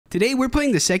Today we're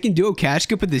playing the second duo cash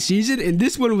cup of the season, and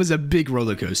this one was a big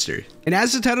roller coaster. And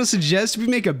as the title suggests, we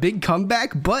make a big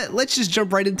comeback, but let's just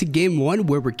jump right into game one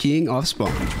where we're keying off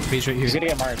spawn. Base right here. He's gonna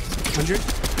get marked. 100,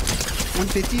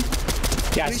 150.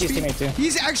 Yeah, it's his teammate too.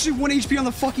 He's actually 1 HP on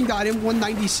the fucking dot, and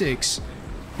 196.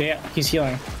 Yeah, he's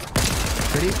healing.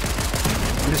 Ready?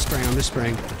 I'm just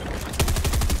spraying.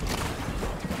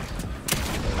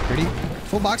 Ready?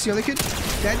 Full box, the other kid.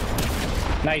 Dead.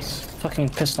 Nice. Fucking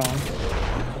pistol.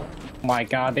 My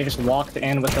god, they just walked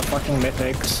in with the fucking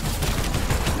mythics.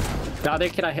 The other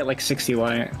kid I hit like 60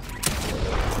 white.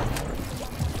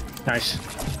 Nice.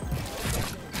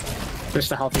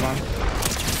 Just a healthy one.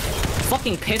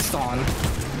 Fucking pissed on.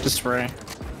 Just spray.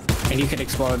 And you could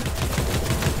explode.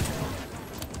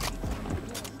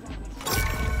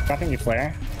 Dropping you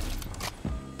flare.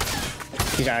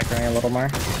 He's aggroing a little more.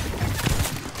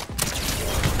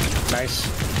 Nice.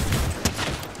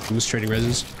 I'm just trading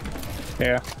reses.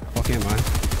 Yeah. Walking at mine.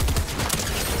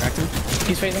 Cracked him.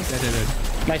 He's phasing.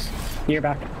 Dead. Nice. You're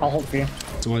back. I'll hold for you.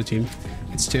 It's one team.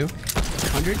 It's 2.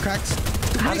 100 cracks.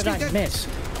 How did I miss?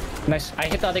 Nice. I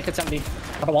hit the other kid 70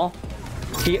 on the wall.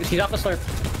 He's off the slurp.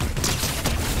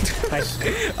 Nice.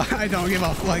 I don't give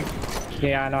up. Like.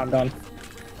 Yeah, I know. I'm done.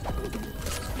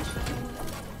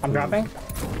 I'm dropping.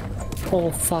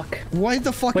 Oh fuck. Why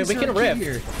the fuck Wait, is we there can a kid rip.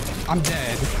 here? I'm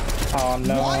dead. Oh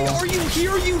no. Why are you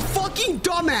here, you fucking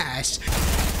dumbass?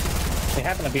 They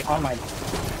happen to be on my...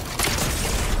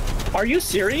 Are you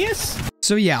serious?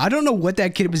 So yeah, I don't know what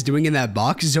that kid was doing in that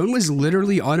box. Zone was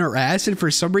literally on our ass, and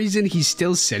for some reason he's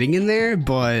still sitting in there,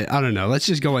 but I don't know. Let's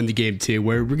just go into game 2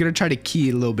 where we're gonna try to key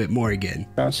a little bit more again.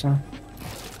 Gotcha.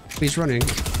 He's running.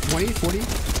 20, 40.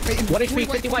 Wait, What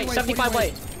HP? 50 white, 75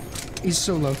 white. He's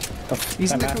so low.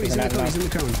 He's in the cone, he's in the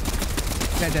cone.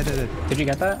 Dead. Did you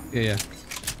get that? Yeah.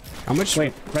 How much?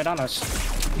 Wait, right on us.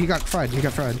 He got fried.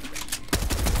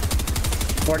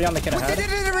 40 on the kid ahead.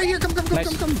 Right here, come.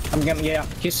 Nice. I'm getting, yeah.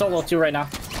 He's solo too right now.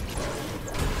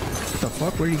 What the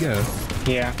fuck? Where'd he go?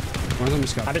 Yeah. One of them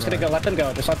just got I'm just gonna go. Let them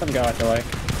go. Just let them go, I feel like.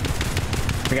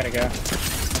 We gotta go.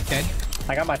 Dead.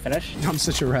 I got my finish. I'm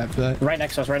such a rat for that. Right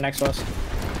next to us, right next to us.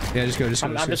 Yeah, just go.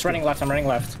 I'm just running left. I'm running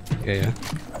left. Yeah.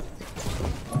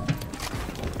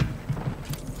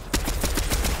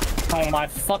 Oh my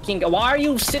fucking... Why are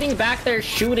you sitting back there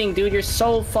shooting, dude? You're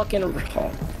so fucking...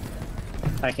 Oh.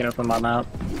 I can open my map.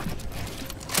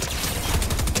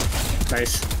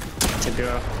 Nice. It's a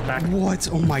duo. Back. What?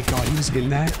 Oh my god, he was in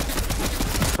that?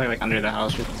 Play like under the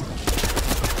house.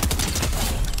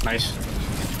 Nice.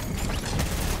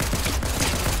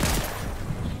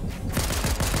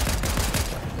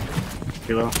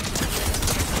 Duo.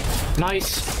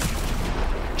 Nice.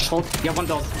 Just hold. You have one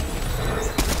build.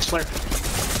 Slurp.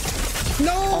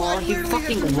 No! Oh, he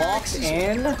fucking walked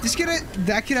in.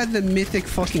 That kid had the mythic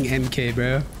fucking MK,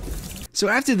 bro. So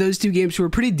after those 2 games, we were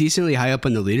pretty decently high up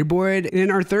on the leaderboard. And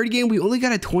in our 3rd game, we only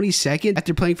got a 22nd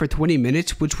after playing for 20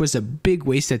 minutes, which was a big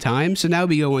waste of time. So now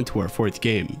we go into our 4th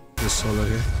game. Just solo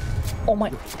here. Oh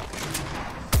my.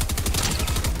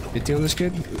 50 on this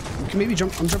kid. We can maybe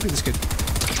jump. I'm jumping this kid.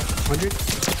 100.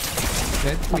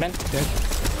 Dead. I'm in. Dead.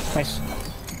 Nice.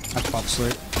 I pop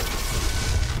slurp.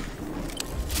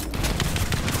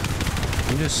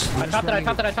 I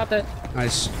topped it.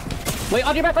 Nice. Wait,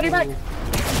 on your back.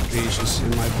 He's just in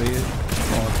my bed.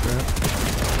 Oh, crap.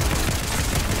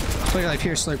 Play life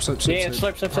here. Slurp. Yeah,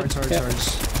 slurp. Hards.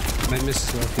 And I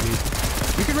missed as well.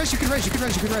 You can res.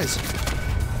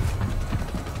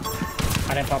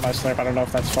 I didn't pop my slurp. I don't know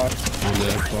if that's fucked. I'm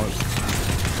dead. Fuck.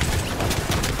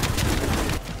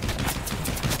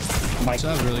 Mike. So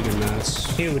I have really good mass.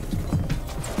 Dude.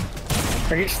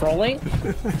 Are you trolling?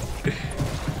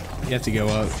 You have to go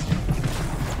up.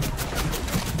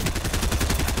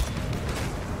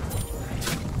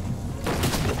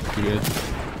 You good?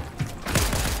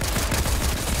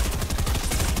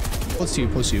 Plus you.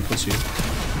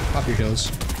 Pop your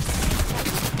heals.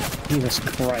 Jesus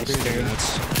Christ, dude.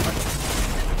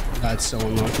 That's so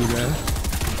unlucky, bro.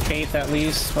 8th at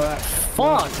least.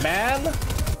 Fuck, man.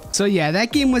 So yeah,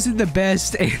 that game wasn't the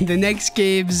best, and the next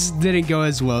games didn't go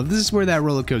as well. This is where that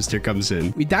roller coaster comes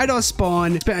in. We died off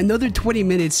spawn, spent another 20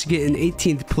 minutes to get in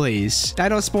 18th place,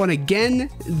 died off spawn again,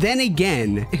 and then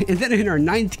in our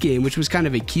 9th game, which was kind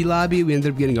of a key lobby, we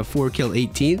ended up getting a 4-kill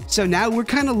 18th. So now we're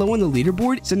kind of low on the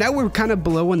leaderboard.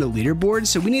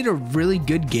 So we need a really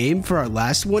good game for our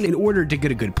last one in order to get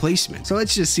a good placement. So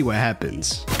let's just see what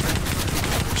happens.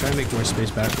 Try to make more space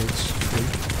backwards.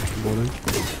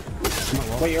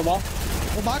 Wait, your wall?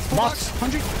 Full box.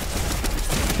 100.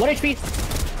 1 HP.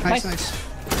 Nice.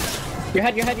 Your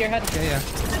head. Yeah.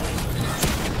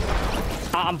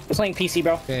 I'm playing PC,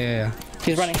 bro. Yeah.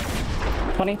 He's running.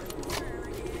 20.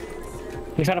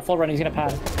 He's trying to full run. He's gonna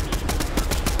pad.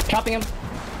 Chopping him.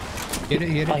 Hit it,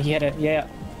 hit Oh, it. he hit it. Yeah.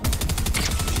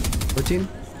 14?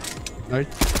 13?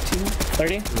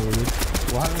 30.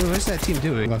 What is that team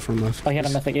doing? Left from left. Oh, he had a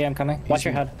mythic. Yeah, I'm coming. Watch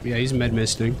your head. Yeah, he's med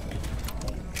misting.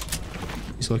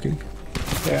 He's looking.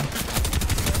 Yeah.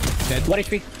 Dead. 1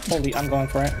 HP. Holy, I'm going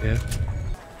for it. Yeah.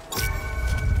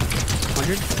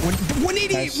 100?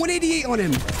 188! Nice. 188 on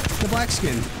him! The black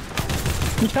skin.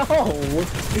 No!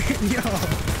 Yo!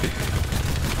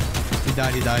 He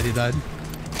died, he died, he died.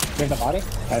 There's the body?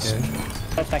 Nice. Yeah.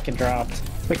 That second dropped.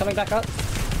 We coming back up?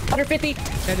 150!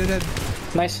 Dead.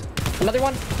 Nice. Another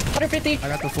one. 150! I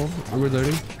got the full. I'm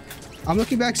reloading. I'm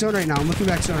looking back zone right now.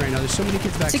 There's so many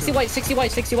kids back 60 zone. white, 60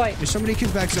 white, 60 white. There's so many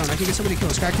kids back zone. I can get so many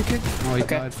kills. Crack the kid? Oh, he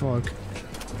Okay. died. Fuck.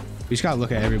 We just gotta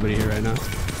look at everybody here right now.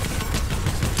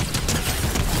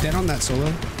 Dead on that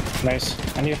solo. Nice.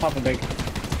 I need to pop a big.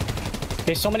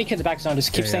 There's so many kids back zone.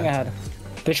 Just keep staying ahead.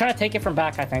 They're trying to take it from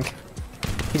back, I think.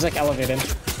 He's like elevated.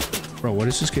 Bro, what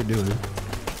is this kid doing?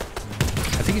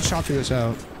 I think he's chopping us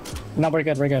out. No, we're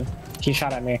good. We're good. He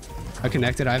shot at me. I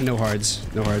connected. I have no hards.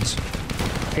 No hards.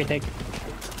 Great take.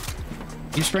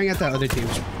 He's spraying at that other team.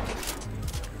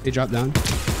 They dropped down.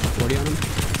 40 on him.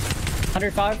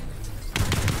 105.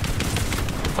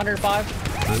 105.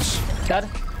 Nice. Dead.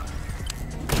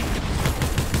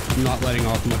 I'm not letting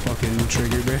off my fucking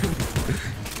trigger, bro.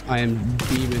 I am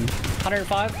beaming.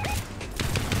 105.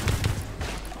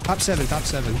 Top 7, top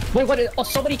 7. Wait, what? Oh,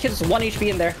 so many kids. 1 HP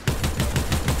in there.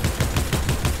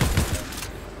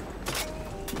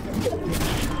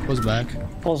 Goes back.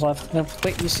 Pulls left. No,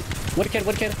 wait, you see. What kid?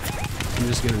 What kid? I'm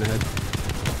just getting ahead.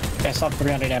 Yeah, I still have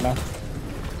 300 ammo.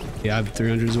 Yeah, I have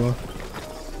 300 as well.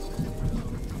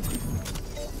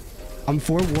 I'm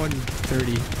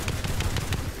 4-1-30.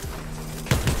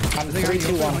 I'm I think I 3, can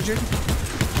 2, go 1. 400.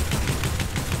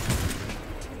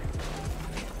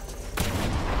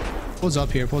 Pulls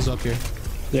up here, pulls up here.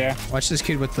 Yeah. Watch this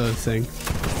kid with the thing.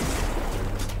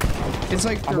 It's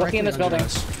like I'm looking in this directly under building.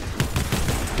 us.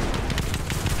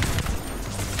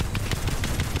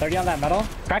 30 on that metal.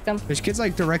 Cracked him. There's kids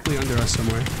like directly under us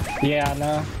somewhere. Yeah,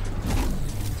 no.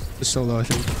 The solo, I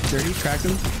think. 30, cracked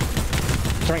him.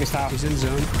 Throwing his top. He's in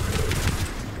zone.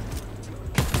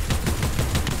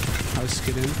 House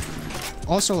kid in.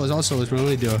 All solos, we're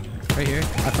only duo. Right here.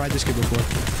 I fried this kid before.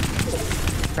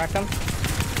 Cracked him.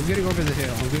 I'm getting over the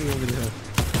hill.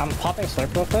 I'm popping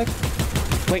slurp real quick.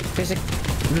 Wait, there's a...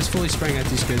 I'm just fully spraying at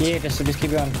these kids. Yeah, just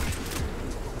keep going.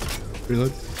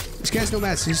 Reload. This guy has no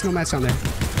mats. There's no mats on there.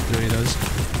 No, he does.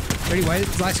 30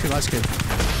 white. Last kid.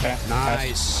 Okay.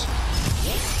 Nice.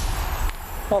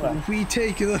 Hold on. We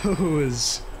take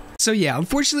those. So yeah,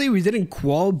 unfortunately we didn't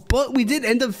qual, but we did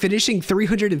end up finishing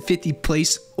 350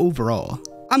 place overall.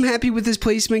 I'm happy with this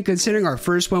placement considering our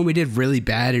first one we did really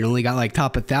bad and only got like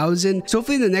top 1,000. So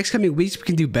hopefully in the next coming weeks we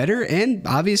can do better and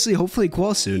obviously hopefully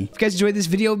qual soon. If you guys enjoyed this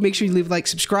video, make sure you leave a like,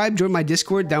 subscribe, join my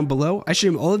Discord down below. I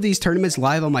stream all of these tournaments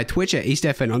live on my Twitch at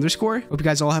acefn_. Hope you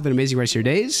guys all have an amazing rest of your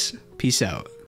days. Peace out.